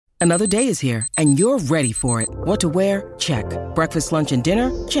Another day is here, and you're ready for it. What to wear? Check. Breakfast, lunch, and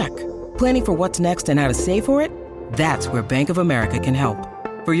dinner? Check. Planning for what's next and how to save for it? That's where Bank of America can help.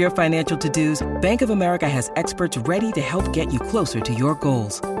 For your financial to-dos, Bank of America has experts ready to help get you closer to your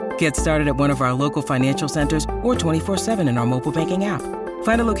goals. Get started at one of our local financial centers or 24/7 in our mobile banking app.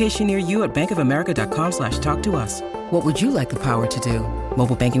 Find a location near you at bankofamerica.com/talktous. What would you like the power to do?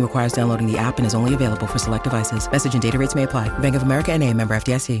 Mobile banking requires downloading the app and is only available for select devices. Message and data rates may apply. Bank of America N.A., member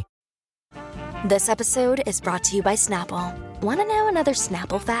FDIC. This episode is brought to you by Snapple. Want to know another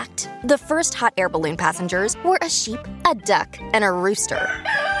Snapple fact? The first hot air balloon passengers were a sheep, a duck, and a rooster.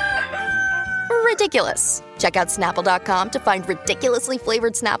 Ridiculous. Check out Snapple.com to find ridiculously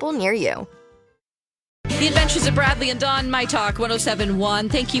flavored Snapple near you. The Adventures of Bradley and Dawn, My Talk 107.1.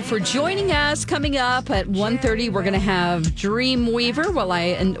 Thank you for joining us. Coming up at 1:30, we're going to have Dreamweaver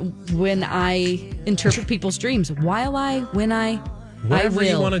when I interpret people's dreams. Whatever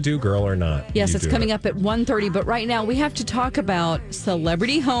you want to do, girl, or not. Yes, it's coming up at 1:30. But right now, we have to talk about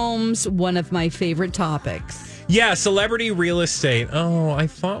celebrity homes, one of my favorite topics. Yeah, celebrity real estate. Oh, I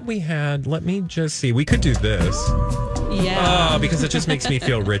thought we had. Let me just see. We could do this. Yeah. Oh, because it just makes me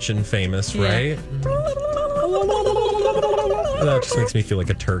feel rich and famous, right? That just makes me feel like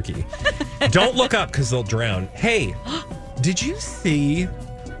a turkey. Don't look up because they'll drown. Hey, did you see?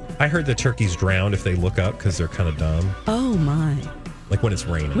 I heard the turkeys drown if they look up because they're kind of dumb. Oh, my. Like when it's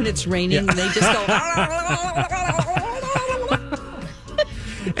raining. When it's raining, they just go...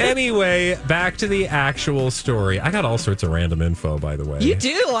 Anyway, back to the actual story. I got all sorts of random info, by the way. You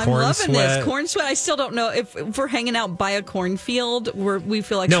do. I'm loving sweat. this. Corn sweat. I still don't know if we're hanging out by a cornfield where we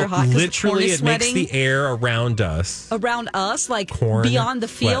feel extra hot. Literally, it makes the air around us. Around us? Like corn beyond the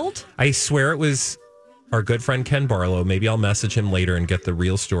field? Sweat. I swear it was our good friend Ken Barlow. Maybe I'll message him later and get the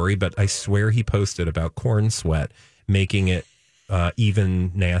real story, but I swear he posted about corn sweat making it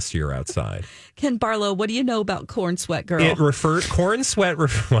even nastier outside. Ken Barlow, what do you know about corn sweat, girl? It refers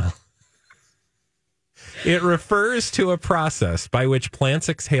to a process by which plants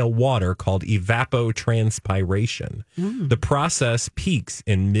exhale water called evapotranspiration. The process peaks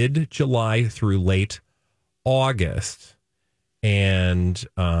in mid-July through late August and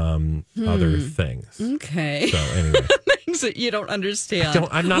other things. Okay. So anyway. Things that you don't understand.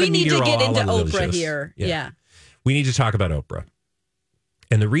 I'm not a meteorologist. We need to get into Oprah here. Yeah. We need to talk about Oprah.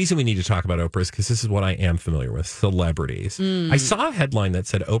 And the reason we need to talk about Oprah is because this is what I am familiar with, celebrities. I saw a headline that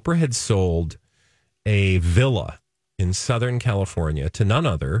said Oprah had sold a villa in Southern California to none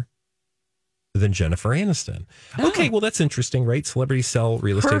other than Jennifer Aniston. Oh. Okay, well, that's interesting, right? Celebrities sell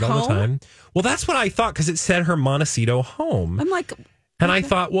real estate all the time. Well, that's what I thought because it said her Montecito home. I'm like... And I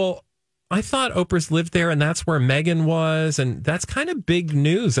thought, I thought Oprah's lived there and that's where Meghan was. And that's kind of big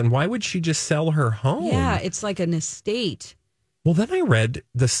news. And why would she just sell her home? Yeah, it's like an estate. Well, then I read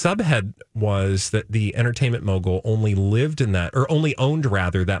the subhead was that the entertainment mogul only lived in that, or only owned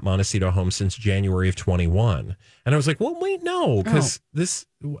rather, that Montecito home since January of 21. And I was like, well, wait, no, because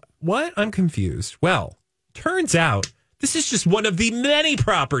what? I'm confused. Well, turns out this is just one of the many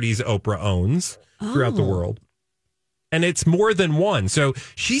properties Oprah owns throughout the world. And it's more than one. So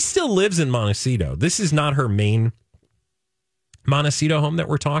she still lives in Montecito. This is not her main Montecito home that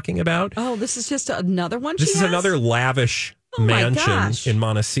we're talking about. Oh, this is just another one This is another lavish mansion in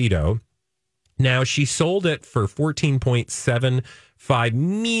Montecito. Now, she sold it for $14.75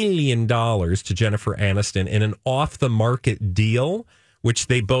 million to Jennifer Aniston in an off-the-market deal, which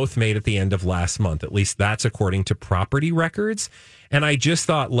they both made at the end of last month. At least that's according to property records. And I just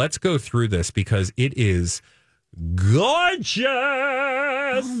thought, let's go through this because it is gorgeous.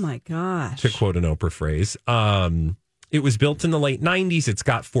 Oh, my gosh. To quote an Oprah phrase. It was built in the late 90s. It's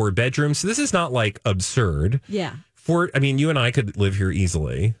got 4 bedrooms. So this is not like absurd. Yeah. You and I could live here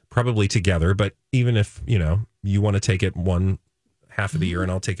easily, probably together. But even if, you want to take it one half of the year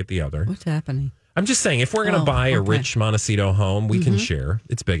and I'll take it the other. What's happening? I'm just saying, if we're going to buy a rich Montecito home, we can share.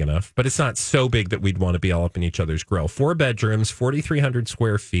 It's big enough, but it's not so big that we'd want to be all up in each other's grill. 4 bedrooms, 4,300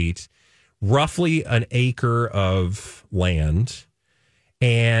 square feet, roughly an acre of land.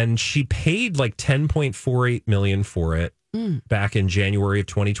 And she paid like $10.48 million for it back in January of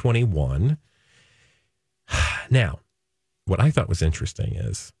 2021. Now, what I thought was interesting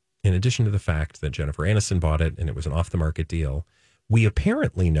is, in addition to the fact that Jennifer Aniston bought it and it was an off-the-market deal, we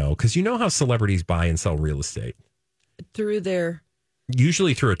apparently know, because you know how celebrities buy and sell real estate?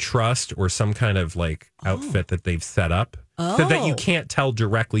 Usually through a trust or some kind of outfit that they've set up so that you can't tell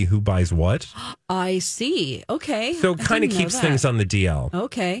directly who buys what. I see. Okay. So it kind of keeps things on the DL.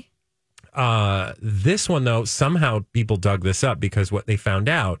 Okay. This one, though, somehow people dug this up because what they found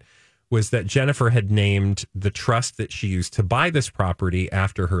out was that Jennifer had named the trust that she used to buy this property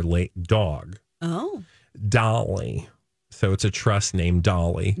after her late dog. Oh. Dolly. So it's a trust named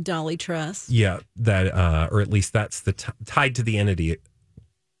Dolly. Dolly Trust. Yeah, that, or at least that's the tied to the entity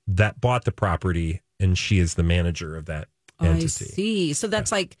that bought the property, and she is the manager of that entity. I see. So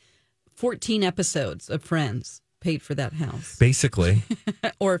that's like 14 episodes of Friends paid for that house. Basically.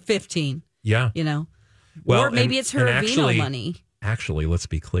 Or 15. Yeah. You know? Well, or maybe it's her Vino money. Actually, let's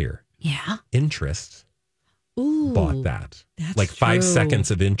be clear. Yeah. Interest bought that. That's like 5 true.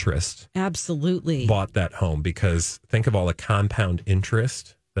 seconds of interest. Absolutely. Bought that home because think of all the compound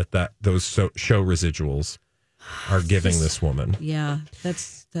interest that those show residuals are giving this woman. Yeah,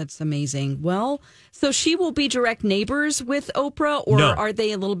 that's amazing. Well, so she will be direct neighbors with Oprah, or are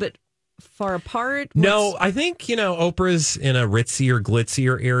they a little bit far apart? No, I think, Oprah's in a ritzier,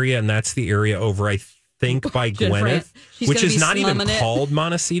 glitzier area, and that's the area over, I think, by Gwyneth, which is not even called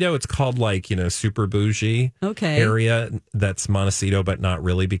Montecito. It's called super bougie area. That's Montecito, but not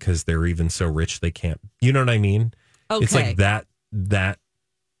really because they're even so rich they can't. You know what I mean? Okay. It's like that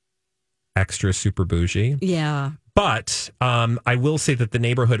extra super bougie. Yeah. But I will say that the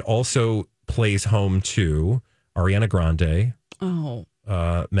neighborhood also plays home to Ariana Grande. Oh.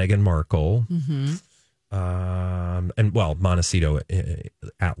 Meghan Markle. Mm-hmm. And Montecito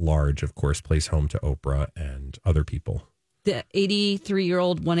at large, of course, plays home to Oprah and other people. The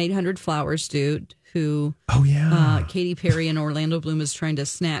 83-year-old 1-800-Flowers dude who, Katy Perry and Orlando Bloom is trying to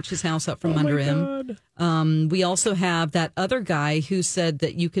snatch his house up from under him. We also have that other guy who said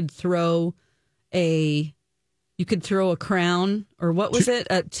that you could throw a crown, or what was it?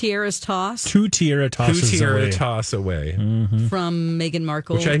 A tiara's toss? 2 tiara tosses away. Mm-hmm. From Meghan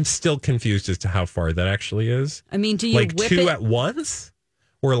Markle. Which I'm still confused as to how far that actually is. I mean, do you whip 2 it at once?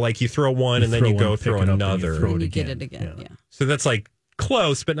 Or you throw one and then you go throw another. And you get it again, yeah. So that's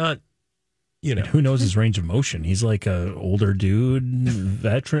close, but not, And who knows his range of motion? He's like a older dude,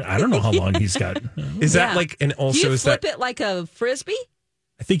 veteran. I don't know how long he's got. Is that and also do you is flip that it like a Frisbee?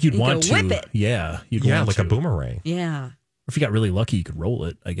 I think you'd want to whip it. Yeah, like a boomerang. Yeah. If you got really lucky, you could roll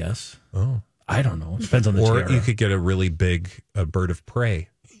it, I guess. Oh. I don't know. It depends on the Or tiara. you could get a really big bird of prey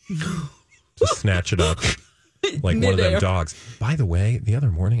to snatch it up like one of them dogs. By the way, the other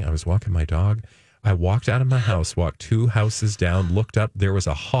morning I was walking my dog. I walked out of my house, walked 2 houses down, looked up. There was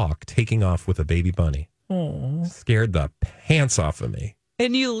a hawk taking off with a baby bunny. Oh. Scared the pants off of me.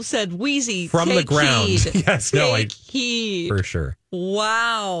 And you said, Wheezy, from the ground. Heed. Yes, take heed. For sure.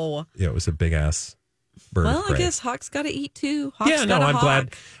 Wow. Yeah, it was a big ass bird. Well, I guess hawks got to eat too. I'm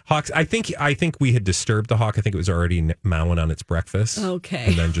glad. Hawks. I think we had disturbed the hawk. I think it was already mowing on its breakfast. Okay.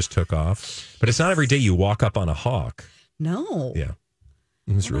 And then just took off. But it's not every day you walk up on a hawk. No. Yeah.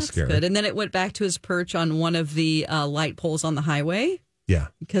 It was real scary. Good. And then it went back to his perch on one of the light poles on the highway. Yeah.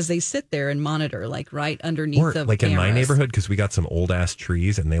 Because they sit there and monitor, right underneath the in my neighborhood, because we got some old ass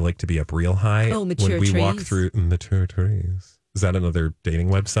trees and they like to be up real high. Oh, mature trees. When we walk through mature trees. Is that another dating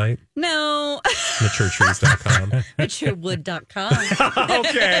website? No. MatureTrees.com. MatureWood.com.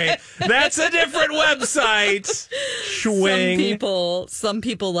 Okay. That's a different website. Schwing. Some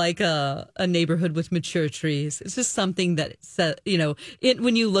people like a neighborhood with mature trees. It's just something that,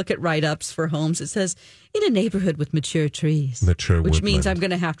 when you look at write-ups for homes, it says, in a neighborhood with mature trees. Which means woodland. I'm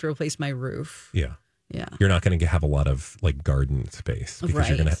going to have to replace my roof. Yeah. Yeah. You're not going to have a lot of garden space because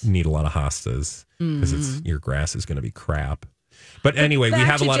you're going to need a lot of hostas because your grass is going to be crap. But anyway, we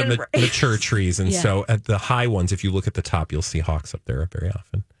have a lot of mature trees. And so at the high ones, if you look at the top, you'll see hawks up there very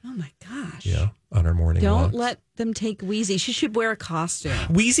often. Oh, my gosh. Yeah, on our morning Don't walks. let them take Wheezy. She should wear a costume.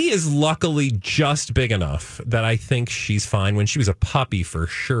 Wheezy is luckily just big enough that I think she's fine. When she was a puppy, for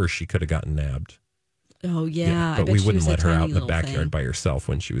sure, she could have gotten nabbed. Oh, yeah. But we wouldn't let her out in the backyard by herself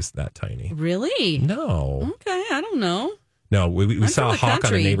when she was that tiny. Really? No. Okay, I don't know. No, we saw a hawk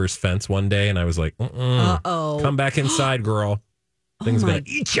on a neighbor's fence one day, and I was like, uh-oh. Come back inside, girl. Things going to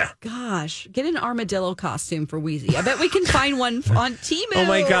eat you. Gosh, get an armadillo costume for Wheezy. I bet we can find one on Temu. Oh,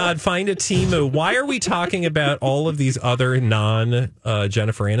 my God, find a Temu. Why are we talking about all of these other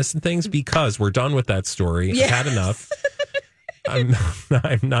non-Jennifer Aniston things? Because we're done with that story. Yes. I've had enough.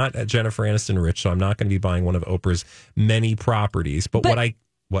 I'm not Jennifer Aniston rich, so I'm not going to be buying one of Oprah's many properties. But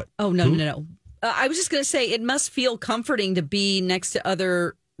what? Oh, no. I was just going to say, it must feel comforting to be next to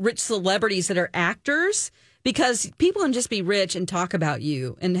other rich celebrities that are actors, because people can just be rich and talk about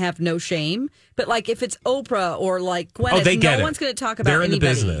you and have no shame. But if it's Oprah or Gwyneth, no one's going to talk about anybody. They're in the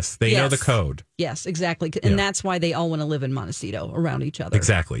business. They know the code. Yes, exactly. And that's why they all want to live in Montecito around each other.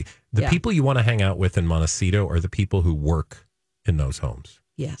 Exactly. The people you want to hang out with in Montecito are the people who work in those homes.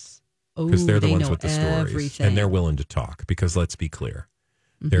 Yes. Because they're the ones with the stories. Everything. And they're willing to talk. Because let's be clear,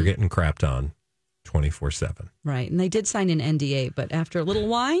 They're getting crapped on 24/7. Right. And they did sign an NDA, but after a little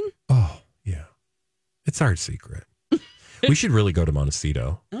wine. Oh, yeah. It's our secret. We should really go to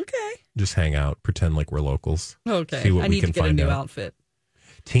Montecito. Okay. Just hang out, pretend like we're locals. Okay. See what I we need can to get a find new out. outfit.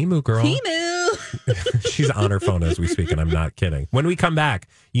 Timu, girl. Timu. She's on her phone as we speak, and I'm not kidding. When we come back,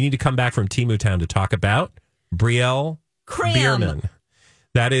 you need to come back from Timu Town to talk about Briellie Biermann.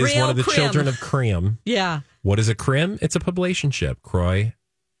 That is one of the children of Crim. Yeah. What is a Crim? It's a publicationship. Croy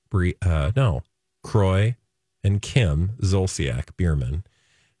and Kim Zolciak Biermann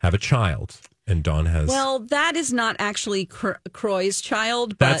have a child. And Dawn has... Well, that is not actually Croy's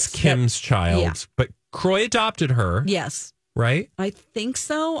child. But that's Kim's child. Yeah. But Croy adopted her. Yes. Right? I think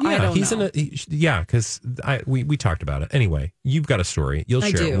so. Yeah, I don't know. Because we talked about it. Anyway, you've got a story. You'll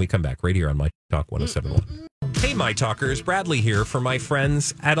share it when we come back right here on My Talk 1071. Hey, My Talkers. Briellie here for my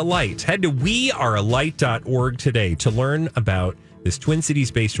friends at Alight. Head to wearealight.org today to learn about this Twin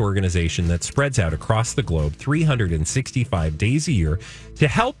Cities-based organization that spreads out across the globe 365 days a year to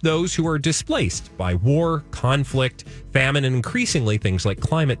help those who are displaced by war, conflict, famine, and increasingly things like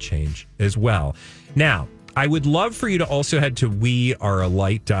climate change as well. Now, I would love for you to also head to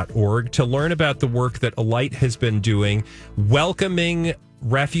wearealight.org to learn about the work that Alight has been doing, welcoming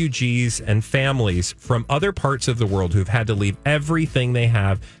refugees and families from other parts of the world who've had to leave everything they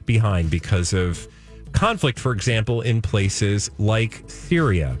have behind because of conflict, for example, in places like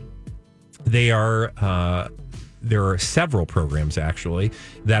Syria. There are several programs, actually,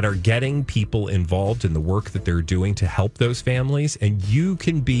 that are getting people involved in the work that they're doing to help those families, and you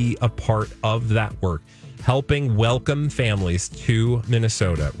can be a part of that work, helping welcome families to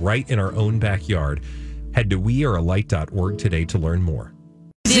Minnesota right in our own backyard. Head to wearealight.org today to learn more.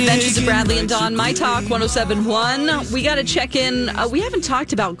 The Adventures of Briellie and Dawn, My Talk 1071. We got to check in. We haven't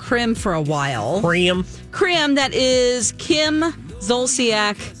talked about Crim for a while. Crim, that is Kim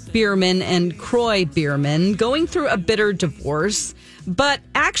Zolciak Biermann and Croy Biermann, going through a bitter divorce. But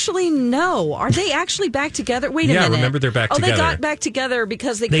actually, no. Are they actually back together? Wait a minute. Yeah, remember they're back together. Oh, they got back together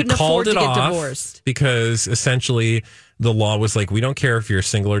because they couldn't afford to get divorced. Because essentially the law was like, we don't care if you're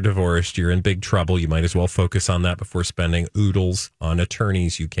single or divorced. You're in big trouble. You might as well focus on that before spending oodles on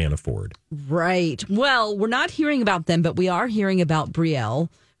attorneys you can't afford. Right. Well, we're not hearing about them, but we are hearing about Brielle,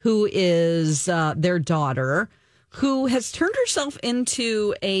 who is their daughter, who has turned herself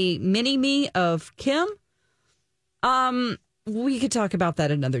into a mini-me of Kim. We could talk about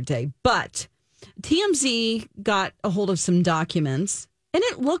that another day. But TMZ got a hold of some documents, and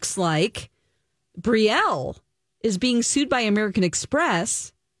it looks like Brielle is being sued by American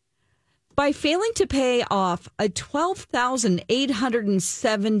Express by failing to pay off a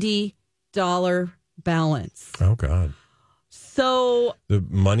 $12,870 balance. Oh, God. So the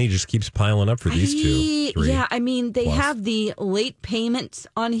money just keeps piling up for these two. Yeah, I mean, they have the late payments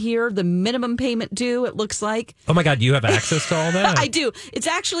on here, the minimum payment due, it looks like. Oh, my God. You have access to all that? I do. It's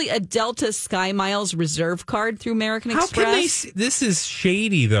actually a Delta Sky Miles reserve card through American Express. How can they? This is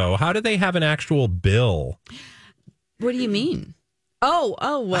shady, though. How do they have an actual bill? What do you mean? Oh,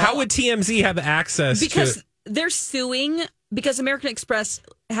 well. How would TMZ have access because they're suing, because American Express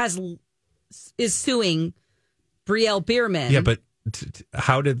is suing Briellie Biermann. Yeah, but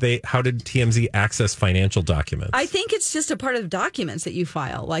how did TMZ access financial documents? I think it's just a part of the documents that you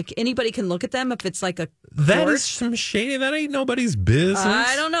file. Like, anybody can look at them if it's like a That court. is some shady. That ain't nobody's business.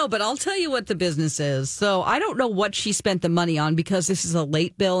 I don't know, but I'll tell you what the business is. So I don't know what she spent the money on, because this is a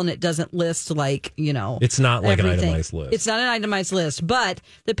late bill and it doesn't list, like, It's not like everything. an itemized list. It's not an itemized list, but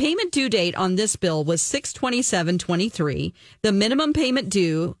the payment due date on this bill was 6/27/23. The minimum payment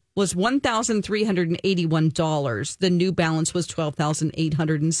due was $1,381. The new balance was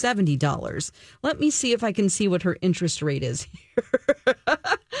 $12,870. Let me see if I can see what her interest rate is here.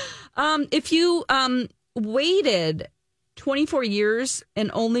 If you waited 24 years and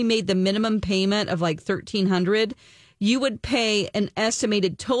only made the minimum payment of like $1,300, you would pay an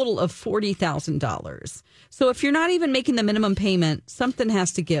estimated total of $40,000. So if you're not even making the minimum payment, something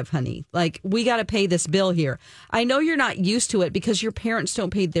has to give, honey. Like, we got to pay this bill here. I know you're not used to it because your parents don't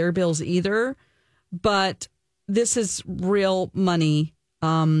pay their bills either, but this is real money.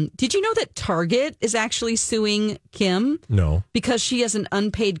 Did you know that Target is actually suing Kim? No. Because she has an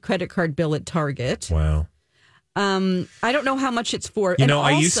unpaid credit card bill at Target. Wow. I don't know how much it's for.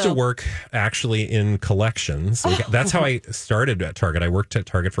 I used to work actually in collections. That's how I started at Target. I worked at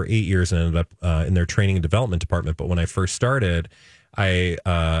Target for 8 years and ended up in their training and development department. But when I first started, I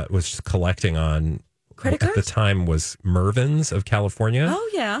was just collecting on credit cards. At the time was Mervyn's of California. Oh,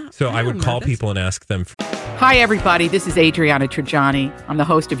 yeah. So I would call people and ask them. Hi, everybody. This is Adriana Trajani. I'm the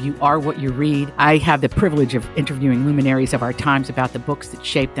host of You Are What You Read. I have the privilege of interviewing luminaries of our times about the books that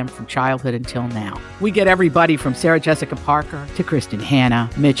shaped them from childhood until now. We get everybody from Sarah Jessica Parker to Kristen Hanna,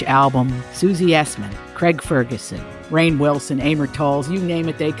 Mitch Albom, Susie Essman, Craig Ferguson, Rainn Wilson, Amor Tolls, you name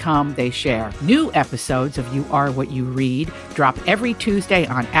it, they come, they share. New episodes of You Are What You Read drop every Tuesday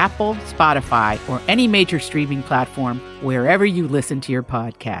on Apple, Spotify, or any major streaming platform wherever you listen to your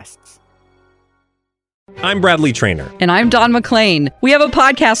podcasts. I'm Briellie Trainer. And I'm Don McClain. We have a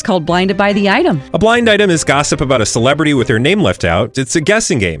podcast called Blinded by the Item. A blind item is gossip about a celebrity with their name left out. It's a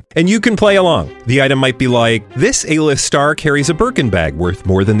guessing game, and you can play along. The item might be like, this A-list star carries a Birkin bag worth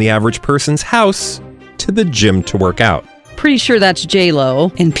more than the average person's house to the gym to work out. Pretty sure that's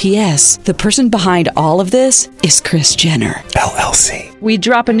J-Lo. And P.S. the person behind all of this is Kris Jenner, LLC. We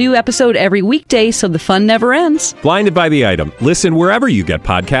drop a new episode every weekday so the fun never ends. Blinded by the Item. Listen wherever you get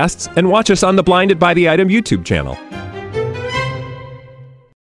podcasts and watch us on the Blinded by the Item YouTube channel.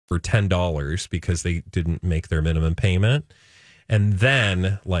 For $10 because they didn't make their minimum payment. And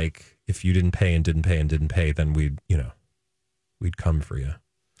then, like, if you didn't pay, then we'd come for you.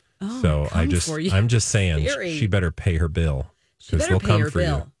 Oh, so I'm just saying, she better pay her bill. She better pay her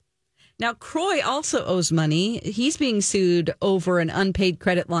bill. Now, Croy also owes money. He's being sued over an unpaid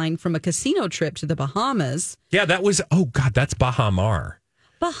credit line from a casino trip to the Bahamas. Yeah, that's Baha Mar.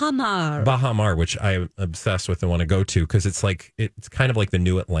 Baha Mar, which I'm obsessed with and want to go to because it's kind of like the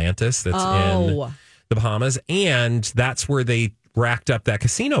new Atlantis that's in the Bahamas. And that's where they racked up that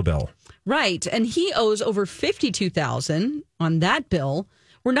casino bill. Right. And he owes over $52,000 on that bill.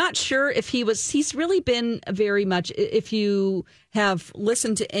 We're not sure if he's really been very much, if you have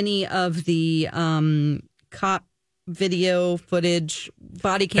listened to any of the cop video footage,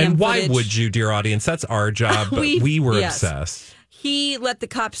 body cam and why footage. Would you, dear audience? That's our job, but we were obsessed. He let the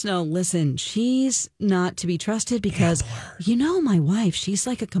cops know, listen, she's not to be trusted because, my wife, she's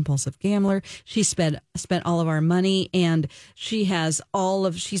like a compulsive gambler. She spent all of our money and she's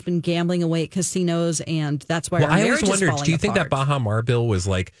been gambling away at casinos and that's why our marriage is falling apart. I always wondered, do you think that Baha Mar bill was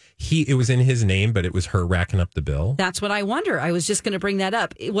like, it was in his name, but it was her racking up the bill? That's what I wonder. I was just going to bring that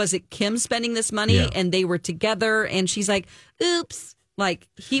up. Was it Kim spending this money and they were together and she's like, oops. Like,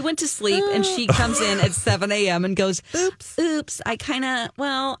 he went to sleep and she comes in at 7 a.m. and goes, oops, I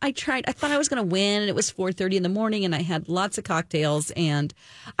tried. I thought I was going to win and it was 4:30 in the morning and I had lots of cocktails and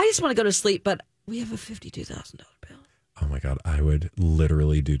I just want to go to sleep, but we have a $52,000 bill. Oh my God, I would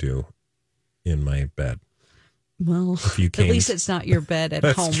literally do in my bed. Well, at least it's not your bed at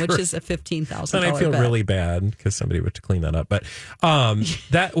home, which is a $15,000 and I feel really bad because somebody would have to clean that up. But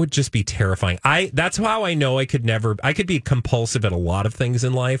that would just be terrifying. That's how I know I could be compulsive at a lot of things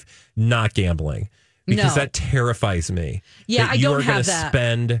in life, not gambling, because that terrifies me. Yeah, I don't have that. You are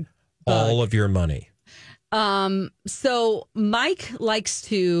going to spend all of your money. So Mike likes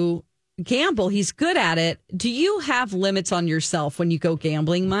to gamble. He's good at it. Do you have limits on yourself when you go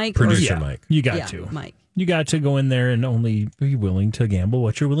gambling, Mike? Producer Mike. You got to. Mike. You got to go in there and only be willing to gamble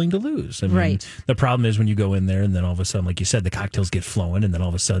what you're willing to lose. I mean, right. The problem is when you go in there and then all of a sudden, like you said, the cocktails get flowing and then all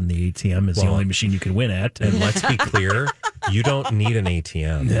of a sudden the ATM is the only machine you can win at. And let's be clear, you don't need an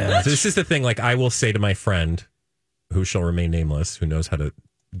ATM. Yeah. This is the thing. Like I will say to my friend, who shall remain nameless, who knows how to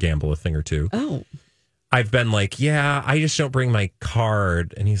gamble a thing or two. Oh. I've been like, yeah, I just don't bring my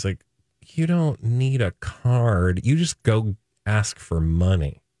card. And he's like, you don't need a card. You just go ask for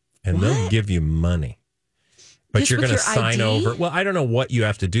money and they'll give you money. But just you're going to sign ID? over. Well, I don't know what you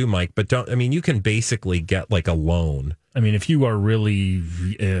have to do, Mike, but you can basically get like a loan. I mean, if you are really,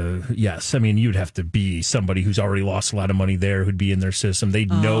 yes, I mean, you'd have to be somebody who's already lost a lot of money there, who'd be in their system. They'd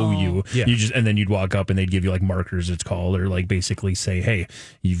know you. Yeah. And then you'd walk up and they'd give you like markers, it's called, or like basically say, hey,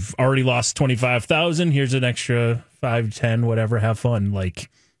 you've already lost 25,000. Here's an extra 5, 10, whatever. Have fun. Like,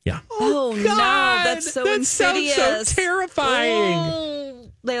 yeah. Oh, God, no, that's so insidious. Sounds so terrifying. Oh.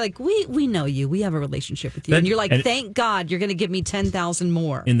 They're like, we know you. We have a relationship with you. And you're like, thank God you're going to give me 10,000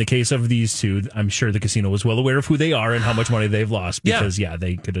 more. In the case of these two, I'm sure the casino was well aware of who they are and how much money they've lost because,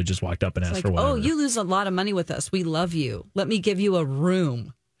 they could have just walked up and asked for whatever. Oh, you lose a lot of money with us. We love you. Let me give you a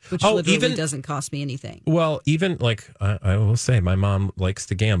room, which literally doesn't cost me anything. Well, even like I will say, my mom likes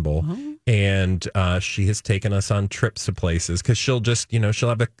to gamble and she has taken us on trips to places because she'll just, she'll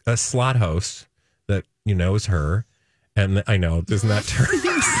have a slot host that, is her. And I know, isn't that terrible?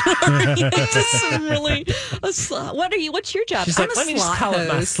 Just really a slot. What's your job? She's like, let me just call it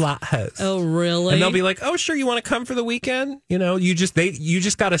my slot host. Oh, really? And they'll be like, oh, sure, you want to come for the weekend? You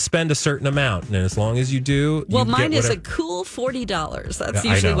just got to spend a certain amount, and as long as you do, mine is a cool $40. That's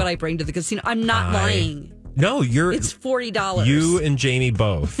usually what I bring to the casino. I'm not lying. No, it's $40. You and Jamie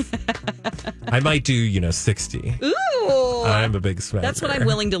both. I might do, 60. Ooh. I'm a big spender. That's what I'm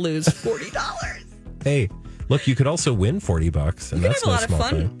willing to lose, $40. Hey, look, you could also win $40, and You that's can no have a small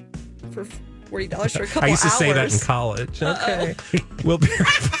lot of thing. fun for $40 for a couple I used to hours. say that in college. Okay. We'll be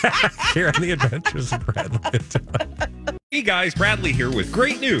right back here on The Adventures of Briellie and Dawn. Hey guys, Briellie here with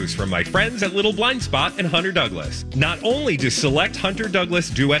great news from my friends at Little Blind Spot and Hunter Douglas. Not only do select Hunter Douglas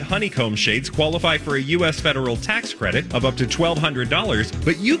Duet Honeycomb shades qualify for a U.S. federal tax credit of up to $1,200,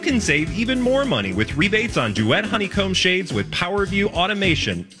 but you can save even more money with rebates on Duet Honeycomb shades with PowerView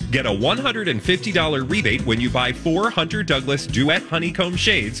automation. Get a $150 rebate when you buy 4 Hunter Douglas Duet Honeycomb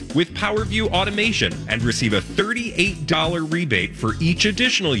shades with PowerView automation and receive a $38 rebate for each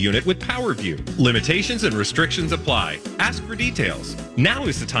additional unit with PowerView. Limitations and restrictions apply. Ask for details. Now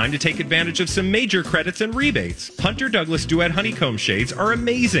is the time to take advantage of some major credits and rebates. Hunter Douglas Duet Honeycomb shades are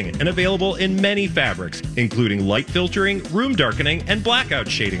amazing and available in many fabrics, including light filtering, room darkening, and blackout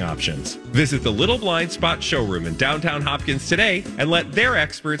shading options. Visit the Little Blind Spot showroom in downtown Hopkins today and let their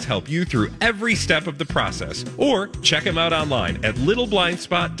experts help you through every step of the process. Or check them out online at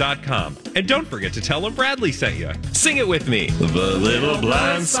littleblindspot.com. And don't forget to tell them Briellie sent you. Sing it with me. The Little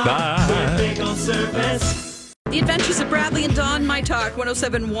Blind Spot. The Adventures of Briellie and Dawn, My Talk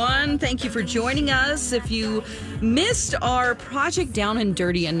 1071. Thank you for joining us. If you missed our Project Down and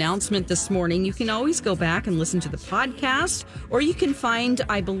Dirty announcement this morning, you can always go back and listen to the podcast, or you can find,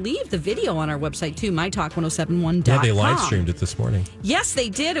 I believe, the video on our website too, mytalk1071.com. Yeah, they live streamed it this morning. Yes, they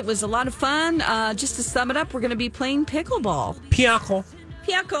did. It was a lot of fun. Just to sum it up, we're going to be playing pickleball.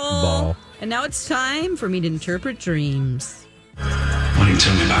 Pickleball. And now it's time for me to interpret dreams. Why don't you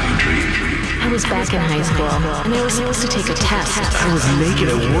tell me about your dream? I was back in high school, and I was supposed to take a test. I was naked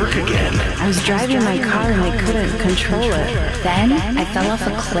at work again. I was driving my car, and I couldn't control it. Then, I fell off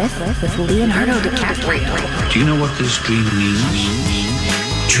a cliff with Leonardo DiCaprio. Do you know what this dream means?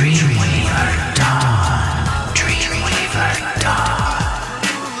 Dreamweaver Dawn. Dreamweaver Dawn.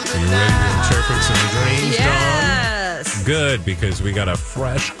 Are you ready to interpret some dreams, Yes. Dawn? Good, because we got a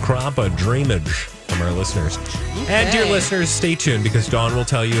fresh crop of dreamage from our listeners. And dear listeners, stay tuned because Dawn will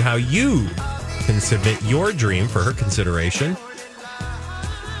tell you how you can submit your dream for her consideration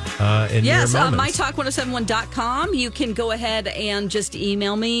in yes, your moments. mytalk1071.com. You can go ahead and just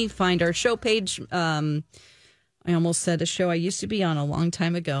email me, find our show page. I almost said a show I used to be on a long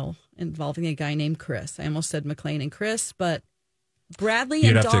time ago involving a guy named Chris. I almost said McLean and Chris, but Briellie You'd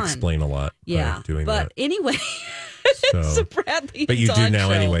and have Dawn. to explain a lot by doing but that. Anyway, it's a Briellie But you and do Dawn now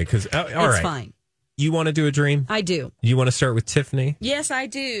show. anyway, because all It's right. fine. You want to do a dream? I do. You want to start with Tiffany? Yes, I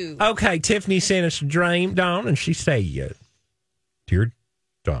do. Okay, Tiffany sent us a dream, Dawn, and she said, Dear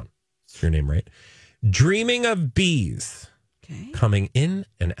Dawn, it's your name, right? Dreaming of bees coming in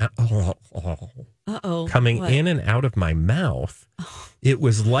and out. Uh-oh. Coming What? in and out of my mouth. It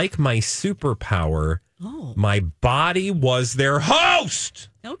was like my superpower. Oh. My body was their host.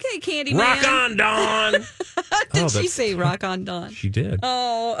 Okay, Candyman. Rock on, Dawn. Did she say rock on, Dawn? She did.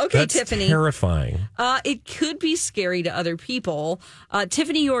 Oh, okay, That's Tiffany. terrifying. It could be scary to other people.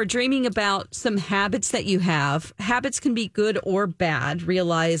 Tiffany, you're dreaming about some habits that you have. Habits can be good or bad.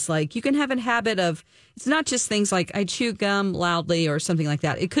 Realize, like, you can have a habit of, it's not just things like I chew gum loudly or something like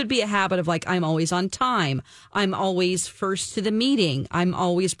that. It could be a habit of, like, I'm always on time. I'm always first to the meeting. I'm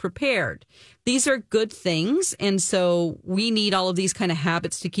always prepared. These are good things. And so we need all of these kind of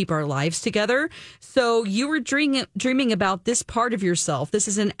habits to keep our lives together. So you were dreaming about this part of yourself. This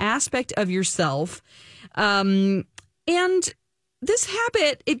is an aspect of yourself. And this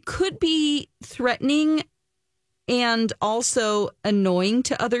habit, it could be threatening and also annoying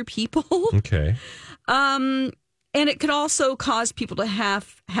to other people. Okay. And it could also cause people to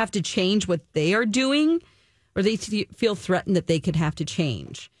have to change what they are doing, or they feel threatened that they could have to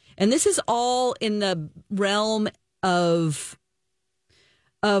change. And this is all in the realm of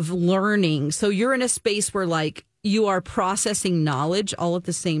learning. So you're in a space where, like, you are processing knowledge all at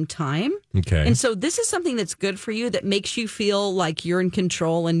the same time. Okay. And so this is something that's good for you, that makes you feel like you're in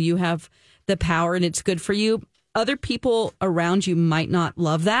control and you have the power and it's good for you. Other people around you might not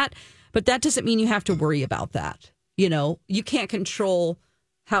love that, but that doesn't mean you have to worry about that. You know, you can't control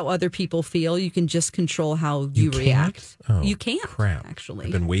how other people feel. You can just control how you react. Oh, you can't, crap. actually.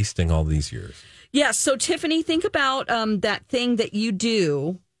 I've been wasting all these years. Yeah. So, Tiffany, think about that thing that you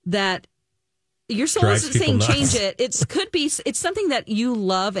do that your soul Drives isn't saying people change nuts. it. It's something that you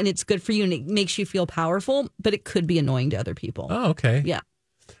love and it's good for you and it makes you feel powerful, but it could be annoying to other people. Oh, okay. Yeah.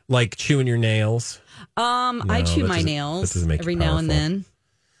 Like chewing your nails. I chew my that nails doesn't make every you now and powerful. then.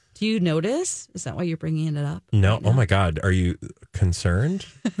 Do you notice? Is that why you're bringing it up? No. right now? Oh my God. Are you concerned?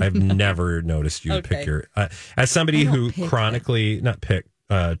 I've never noticed you pick Okay. your. As somebody I don't who pick chronically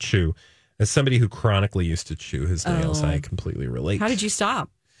chew. As somebody who chronically used to chew his nails, I completely relate. How did you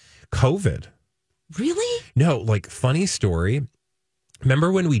stop? COVID. Really? No, like, funny story.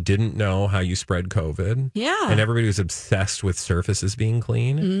 Remember when we didn't know how you spread COVID? Yeah. And everybody was obsessed with surfaces being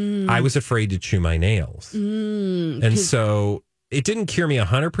clean? I was afraid to chew my nails. And so it didn't cure me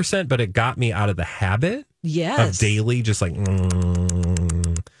 100%, but it got me out of the habit of daily just like,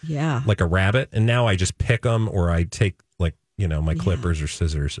 like a rabbit. And now I just pick them, or I take like, my clippers or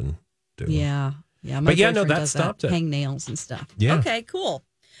scissors and do them. Yeah. But that stopped it. Hang nails and stuff. Yeah. Okay, cool.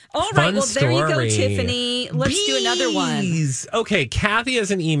 All right, well, there you go, Tiffany. Let's do another one. Okay, Kathy has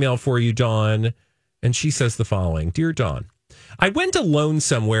an email for you, Dawn, and she says the following. Dear Dawn, I went alone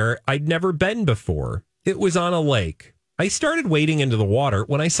somewhere I'd never been before. It was on a lake. I started wading into the water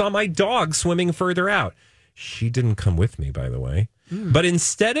when I saw my dog swimming further out. She didn't come with me, by the way. But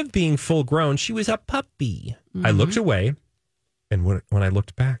instead of being full grown, she was a puppy. I looked away, and when I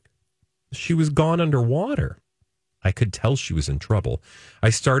looked back, she was gone underwater. I could tell she was in trouble.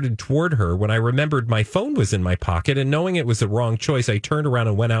 I started toward her when I remembered my phone was in my pocket, and knowing it was the wrong choice, I turned around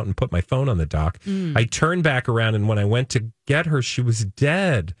and went out and put my phone on the dock. I turned back around, and when I went to get her, she was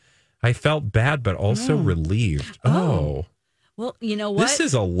dead. I felt bad, but also relieved. Oh. Well, you know what? This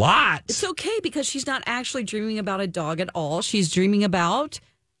is a lot. It's okay because she's not actually dreaming about a dog at all. She's dreaming about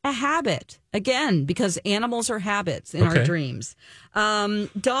a habit. Again, because animals are habits in our dreams.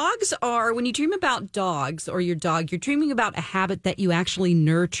 Dogs are, when you dream about dogs or your dog, you're dreaming about a habit that you actually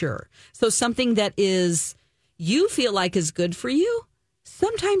nurture. So something that you feel like is good for you.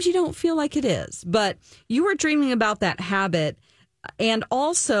 Sometimes you don't feel like it is, but you are dreaming about that habit. And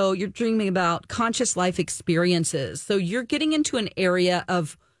also you're dreaming about conscious life experiences. So you're getting into an area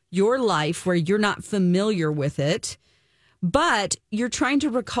of your life where you're not familiar with it, but you're trying to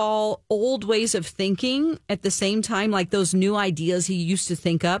recall old ways of thinking at the same time, like those new ideas you used to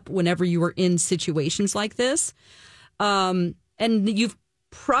think up whenever you were in situations like this. And you've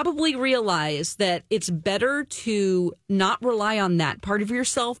probably realized that it's better to not rely on that part of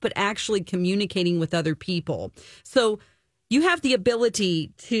yourself, but actually communicating with other people. So you have the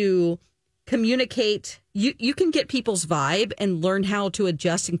ability to communicate. You can get people's vibe and learn how to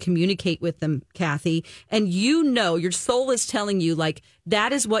adjust and communicate with them, Kathy. And your soul is telling you, like,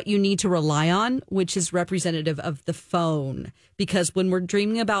 that is what you need to rely on, which is representative of the phone. Because when we're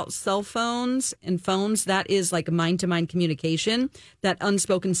dreaming about cell phones and phones, that is like mind-to-mind communication, that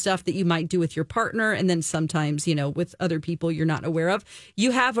unspoken stuff that you might do with your partner. And then sometimes, with other people you're not aware of.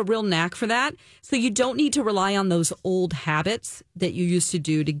 You have a real knack for that. So you don't need to rely on those old habits that you used to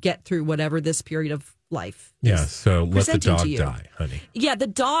do to get through whatever this period of life. Yeah, so let the dog die, honey. Yeah, the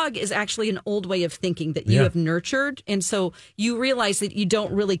dog is actually an old way of thinking that you have nurtured. And so you realize that you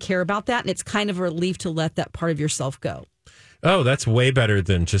don't really care about that. And it's kind of a relief to let that part of yourself go. Oh, that's way better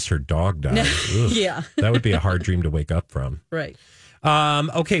than just her dog died. Yeah. That would be a hard dream to wake up from. Right.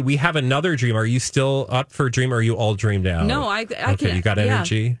 Okay, we have another dream. Are you still up for a dream, or are you all dreamed out? No, I okay, can't. You got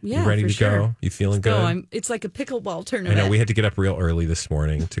energy? Yeah, you ready to sure. go? You feeling good? It's like a pickleball tournament. I know, we had to get up real early this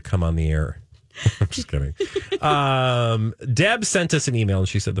morning to come on the air. I'm just kidding. Deb sent us an email, and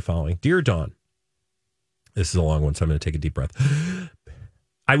she said the following. Dear Dawn, this is a long one, so I'm going to take a deep breath.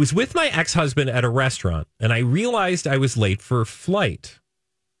 I was with my ex-husband at a restaurant, and I realized I was late for a flight.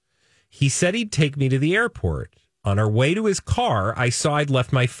 He said he'd take me to the airport. On our way to his car, I saw I'd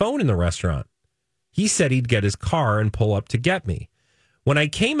left my phone in the restaurant. He said he'd get his car and pull up to get me. When I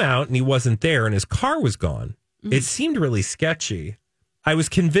came out and he wasn't there and his car was gone, it seemed really sketchy. I was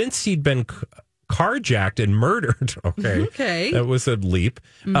convinced he'd been carjacked and murdered. Okay. That was a leap.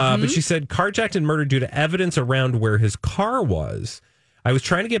 But she said carjacked and murdered due to evidence around where his car was. I was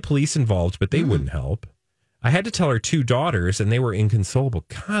trying to get police involved, but they wouldn't help. I had to tell her 2 daughters, and they were inconsolable.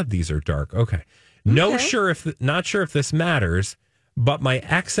 God, these are dark. Okay. Not sure if this matters, but my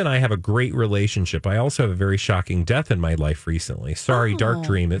ex and I have a great relationship. I also have a very shocking death in my life recently. Sorry, dark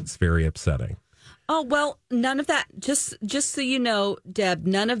dream. It's very upsetting. Oh, well, none of that, just so you know, Deb,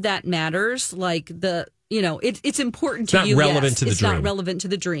 none of that matters. Like it's important to you. It's not relevant to the dream. It's not relevant to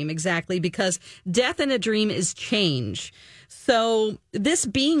the dream, exactly, because death in a dream is change. So this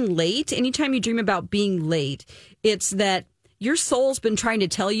being late, anytime you dream about being late, it's that your soul's been trying to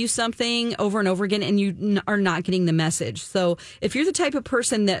tell you something over and over again, and you are not getting the message. So if you're the type of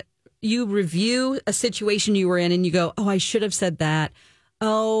person that you review a situation you were in and you go, oh, I should have said that.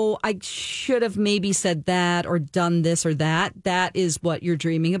 Oh, I should have maybe said that or done this or that. That is what you're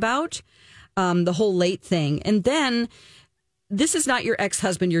dreaming about, the whole late thing. And then this is not your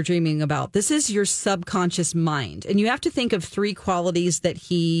ex-husband you're dreaming about. This is your subconscious mind. And you have to think of 3 qualities that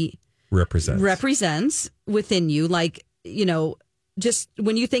he represents within you, like, just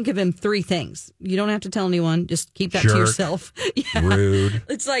when you think of him, 3 things. You don't have to tell anyone. Just keep that Jerk, to yourself. Yeah. Rude.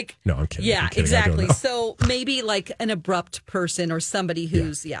 It's like, no, I'm kidding. Yeah, I'm kidding. exactly. So maybe like an abrupt person or somebody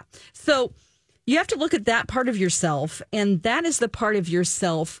who's, So you have to look at that part of yourself. And that is the part of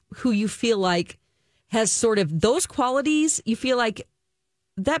yourself who you feel like has sort of those qualities. You feel like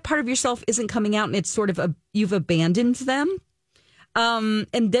that part of yourself isn't coming out and it's sort of you've abandoned them. And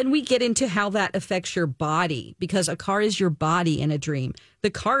then we get into how that affects your body, because a car is your body in a dream. The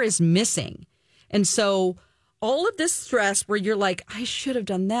car is missing. And so all of this stress where you're like, I should have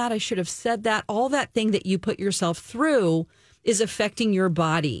done that. I should have said that. All that thing that you put yourself through is affecting your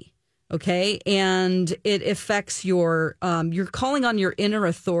body. Okay. And it affects you're calling on your inner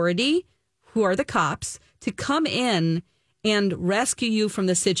authority, who are the cops, to come in and rescue you from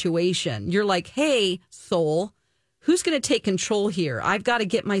the situation. You're like, hey, soul, who's going to take control here? I've got to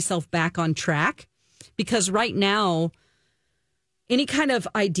get myself back on track, because right now, any kind of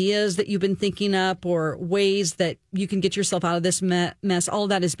ideas that you've been thinking up or ways that you can get yourself out of this mess, all of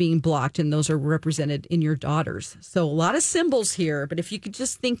that is being blocked, and those are represented in your daughters. So a lot of symbols here, but if you could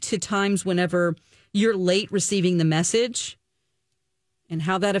just think to times whenever you're late receiving the message and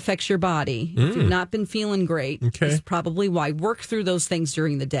how that affects your body. If you've not been feeling great, that's probably why. Work through those things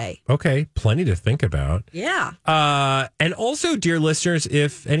during the day. Okay, plenty to think about. Yeah. And also, dear listeners,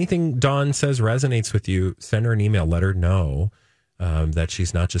 if anything Dawn says resonates with you, send her an email. Let her know that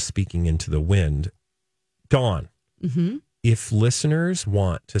she's not just speaking into the wind. Dawn, if listeners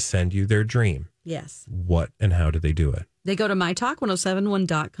want to send you their dream, yes, what and how do they do it? They go to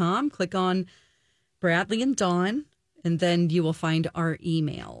mytalk1071.com, click on Briellie and Dawn, and then you will find our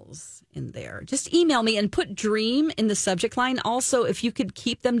emails in there. Just email me and put dream in the subject line. Also, if you could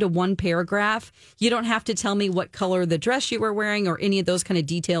keep them to one paragraph, you don't have to tell me what color the dress you were wearing or any of those kind of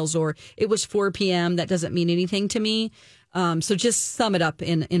details, or it was 4 p.m. That doesn't mean anything to me. So just sum it up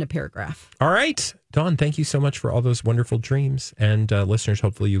in a paragraph. All right. Dawn, thank you so much for all those wonderful dreams. And listeners,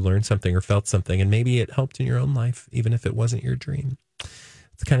 hopefully you learned something or felt something, and maybe it helped in your own life, even if it wasn't your dream.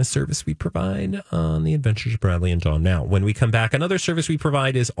 The kind of service we provide on the Adventures of Briellie and Dawn. Now, when we come back, another service we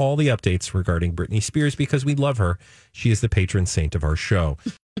provide is all the updates regarding Britney Spears, because we love her. She is the patron saint of our show.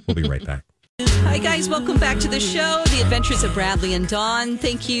 We'll be right back. Hi, guys. Welcome back to the show, The Adventures of Briellie and Dawn.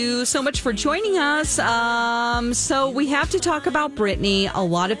 Thank you so much for joining us. So we have to talk about Britney. A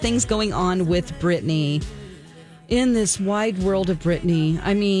lot of things going on with Britney. In this wide world of Britney,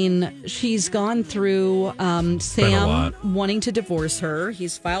 I mean, she's gone through Sam wanting to divorce her.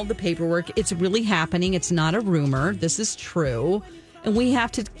 He's filed the paperwork. It's really happening. It's not a rumor. This is true. And we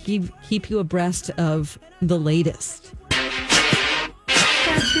have to keep you abreast of the latest.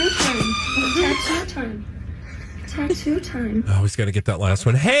 Tattoo time. Tattoo time. Tattoo time. I always got to get that last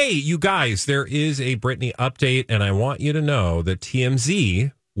one. Hey, you guys, there is a Britney update, and I want you to know that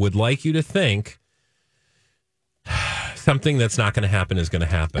TMZ would like you to think something that's not going to happen is going to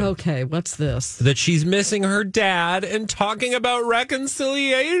happen. Okay, what's this? That she's missing her dad and talking about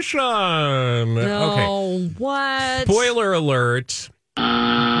reconciliation. No, okay. What? Spoiler alert.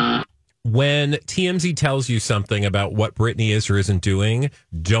 When TMZ tells you something about what Britney is or isn't doing,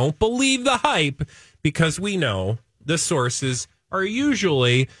 don't believe the hype, because we know the sources are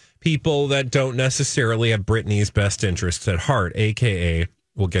usually people that don't necessarily have Britney's best interests at heart, a.k.a.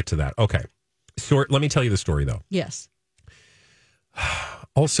 we'll get to that. Okay. So let me tell you the story, though. Yes.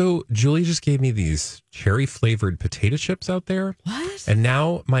 Also, Julie just gave me these cherry-flavored potato chips out there. What? And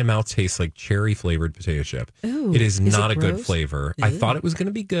now my mouth tastes like cherry-flavored potato chip. Ooh, it is not it a gross? good flavor. Ew. I thought it was going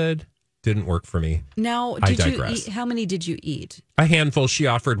to be good. Didn't work for me. Now, I did you digress. eat? How many did you eat? A handful. She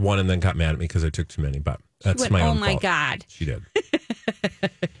offered one and then got mad at me because I took too many, but that's my own fault. Oh, my God. She did.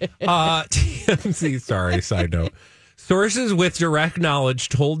 TMZ, sorry, side note. Sources with direct knowledge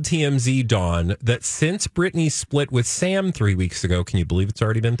told TMZ, Dawn, that since Britney split with Sam 3 weeks ago, can you believe it's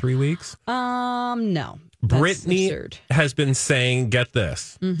already been 3 weeks? No. Britney absurd. has been saying, get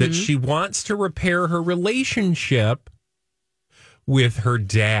this, that she wants to repair her relationship with her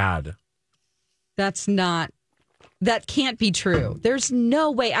dad. That can't be true. There's no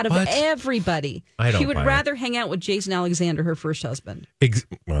way out of everybody. She would rather hang out with Jason Alexander, her first husband,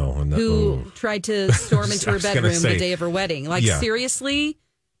 who tried to storm into her bedroom the day of her wedding. Seriously,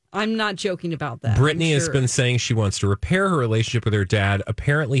 I'm not joking about that. Britney has been saying she wants to repair her relationship with her dad.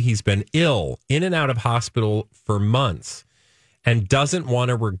 Apparently, he's been ill, in and out of hospital for months, and doesn't want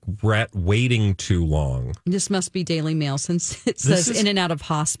to regret waiting too long. This must be Daily Mail, since it says in and out of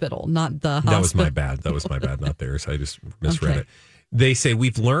hospital, not the hospital. That was my bad, not theirs. I just misread it. They say,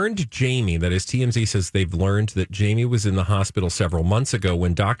 we've learned Jamie, that is TMZ says they've learned that Jamie was in the hospital several months ago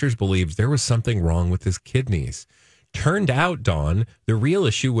when doctors believed there was something wrong with his kidneys. Turned out, Dawn, the real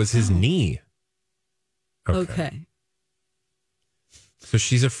issue was his knee. Okay. So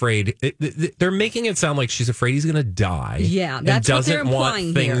she's afraid. They're making it sound like she's afraid he's going to die. Yeah, that's and what they're doesn't want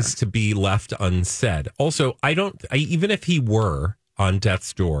implying things here. to be left unsaid. Also, even if he were on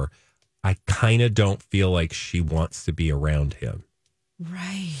death's door, I kind of don't feel like she wants to be around him.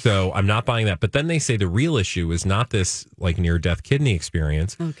 Right. So I'm not buying that. But then they say the real issue is not this like near-death kidney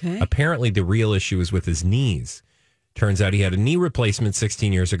experience. Okay. Apparently, the real issue is with his knees. Turns out he had a knee replacement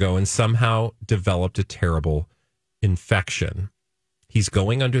 16 years ago and somehow developed a terrible infection. He's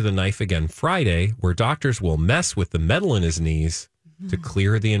going under the knife again Friday, where doctors will mess with the metal in his knees to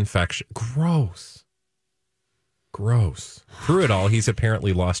clear the infection. Gross. Through it all, he's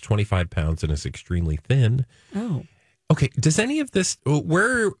apparently lost 25 pounds and is extremely thin. Oh. Okay. Does any of this,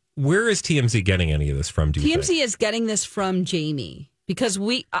 where is TMZ getting any of this from? Do you TMZ think? is getting this from Jamie because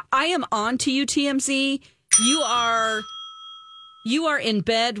I am on to you, TMZ. You are in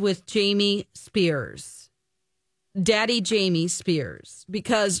bed with Jamie Spears. Daddy Jamie Spears,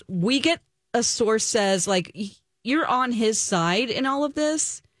 because we get a source says like you're on his side in all of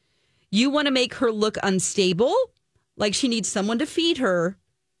this. You want to make her look unstable, like she needs someone to feed her,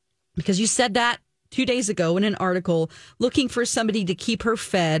 because you said that 2 days ago in an article, looking for somebody to keep her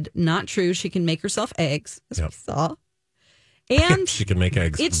fed. Not true. She can make herself eggs, as we saw. And she can make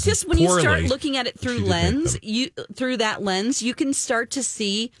eggs. It's just when you start poorly. looking at it through that lens, you can start to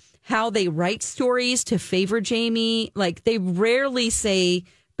see how they write stories to favor Jamie. Like, they rarely say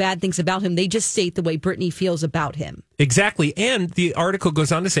bad things about him. They just state the way Brittany feels about him. Exactly. And the article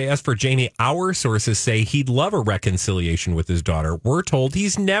goes on to say, as for Jamie, our sources say he'd love a reconciliation with his daughter. We're told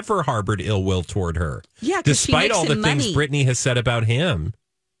he's never harbored ill will toward her. Yeah, despite all the things money. Brittany has said about him.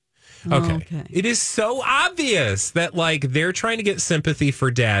 Okay. It is so obvious that like they're trying to get sympathy for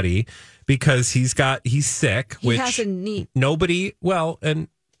Daddy because he's sick, He which has a knee. nobody, and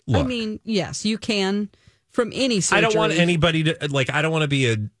look, I mean, yes, you can from any surgery. I don't want anybody to I don't want to be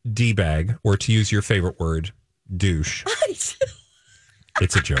a D-bag, or to use your favorite word, douche.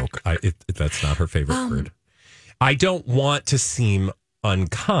 It's a joke. That's not her favorite word. I don't want to seem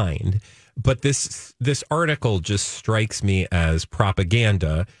unkind, but this article just strikes me as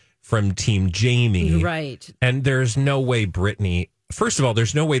propaganda from Team Jamie. Right. And there's no way Brittany, first of all,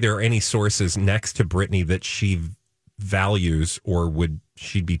 there's no way there are any sources next to Brittany that she values or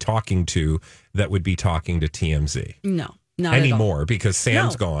she'd be talking to that would be talking to TMZ. No, not anymore, because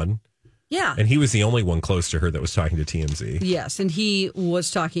Sam's gone. Yeah. And he was the only one close to her that was talking to TMZ. Yes, and he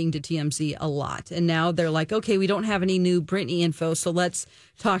was talking to TMZ a lot. And now they're like, okay, we don't have any new Brittany info, so let's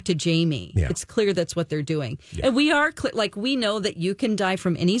talk to Jamie. Yeah. It's clear that's what they're doing. Yeah. And we are, we know that you can die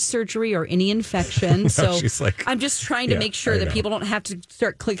from any surgery or any infection. So she's like, I'm just trying to make sure that people don't have to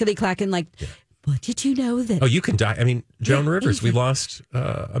start clickety-clacking like, what did you know that? Oh, you can die. I mean, Joan Rivers, we lost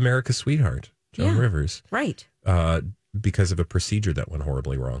America's sweetheart, Joan Rivers. Right. Because of a procedure that went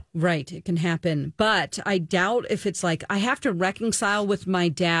horribly wrong. Right. It can happen. But I doubt if it's like, I have to reconcile with my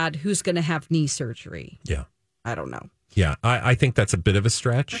dad who's going to have knee surgery. Yeah. I don't know. Yeah. I think that's a bit of a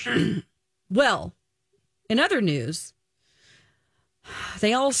stretch. Well, in other news,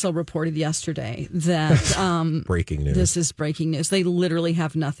 they also reported yesterday that breaking news. This is breaking news. They literally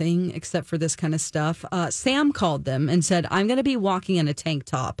have nothing except for this kind of stuff. Sam called them and said, I'm going to be walking in a tank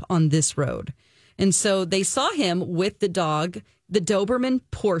top on this road. And so they saw him with the dog, the Doberman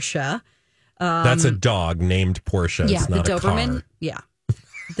Porsche. That's a dog named Porsche. Yeah, it's not the Doberman. A car. Yeah,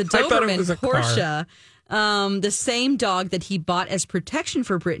 the I thought it Doberman was a Porsche. The same dog that he bought as protection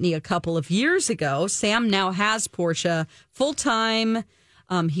for Brittany a couple of years ago. Sam now has Porsche full time.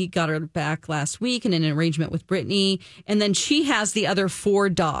 He got her back last week in an arrangement with Brittany, and then she has the other 4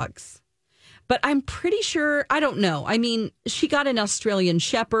 dogs. But I'm pretty sure, I don't know. I mean, she got an Australian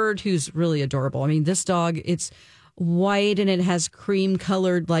Shepherd who's really adorable. I mean, this dog, it's white and it has cream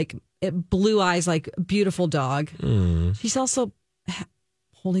colored, blue eyes, beautiful dog. She's also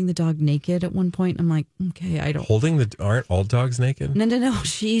holding the dog naked at one point. I'm like, okay, I don't. Aren't all dogs naked? No.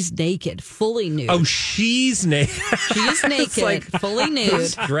 She's naked, fully nude. Oh, she's naked. She's naked, fully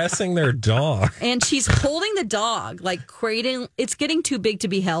nude. Dressing their dog. And she's holding the dog, cradling. It's getting too big to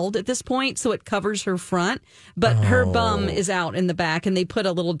be held at this point, so it covers her front. But her bum is out in the back, and they put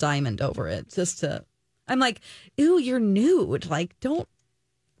a little diamond over it just to. I'm like, ew, you're nude. Don't.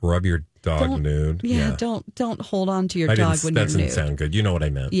 Rub your dog nude. Yeah, don't hold on to your dog when you're nude. That doesn't sound good. You know what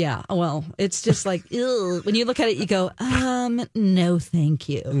I meant. Yeah, well, it's just ew. When you look at it, you go, no, thank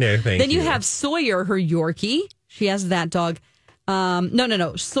you. No, thank you. Then you have Sawyer, her Yorkie. She has that dog.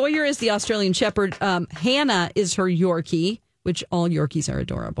 No. Sawyer is the Australian Shepherd. Hannah is her Yorkie, which all Yorkies are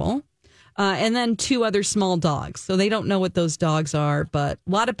adorable. And then 2 other small dogs. So they don't know what those dogs are, but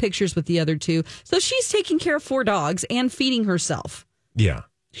a lot of pictures with the other 2. So she's taking care of 4 dogs and feeding herself. Yeah.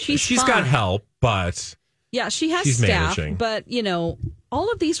 She's got help, but yeah, she has she's staff. managing. But,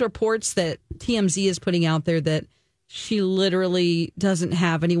 all of these reports that TMZ is putting out there that she literally doesn't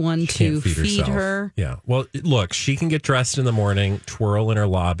have anyone to feed her. Yeah. Well, look, she can get dressed in the morning, twirl in her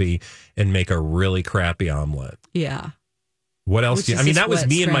lobby, and make a really crappy omelet. Yeah. What else? That was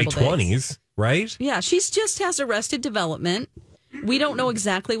me in my scrambled 20s, right? Yeah. She's just has arrested development. We don't know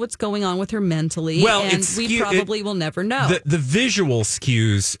exactly what's going on with her mentally. Well, and we probably will never know. The visual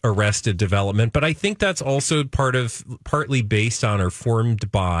skews arrested development, but I think that's also partly based on or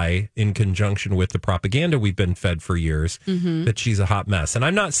formed by, in conjunction with the propaganda we've been fed for years, that she's a hot mess. And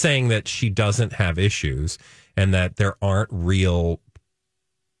I'm not saying that she doesn't have issues and that there aren't real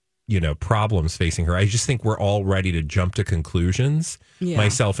problems facing her. I just think we're all ready to jump to conclusions,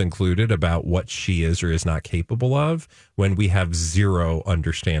 myself included, about what she is or is not capable of when we have zero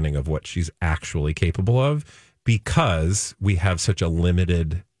understanding of what she's actually capable of, because we have such a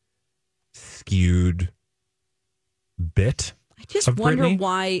limited, skewed bit. I just wonder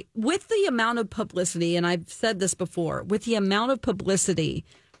why, with the amount of publicity, and I've said this before, with the amount of publicity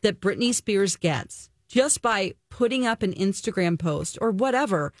that Britney Spears gets, just by putting up an Instagram post or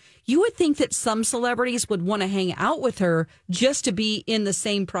whatever, you would think that some celebrities would want to hang out with her just to be in the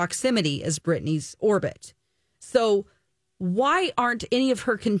same proximity as Britney's orbit. So why aren't any of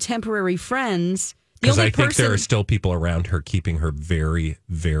her contemporary friends? Because I think there are still people around her keeping her very,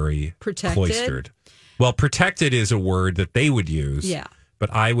 very cloistered. Well, protected is a word that they would use. Yeah. But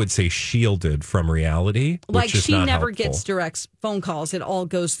I would say shielded from reality. Like, which she is never helpful. gets direct phone calls. It all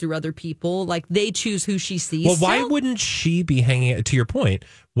goes through other people. Like, they choose who she sees. Well, why wouldn't she be hanging, to your point,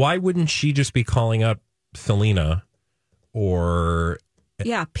 why wouldn't she just be calling up Selena or...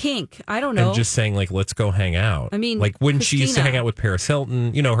 Yeah, Pink. I don't know. And just saying, like, let's go hang out. I mean, like, wouldn't she used to Christina. hang out with Paris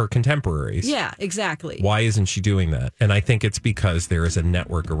Hilton, her contemporaries? Yeah, exactly. Why isn't she doing that? And I think it's because there is a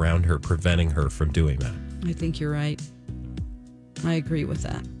network around her preventing her from doing that. I think you're right. I agree with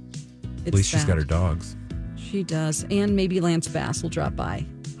that. At least she's got her dogs. She does. And maybe Lance Bass will drop by.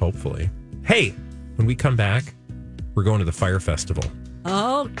 Hopefully. Hey, when we come back, we're going to the Fire Festival.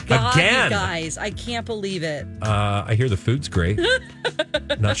 Oh, God, Again. you guys. I can't believe it. I hear the food's great.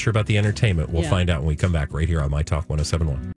 Not sure about the entertainment. We'll find out when we come back right here on My Talk 107.1.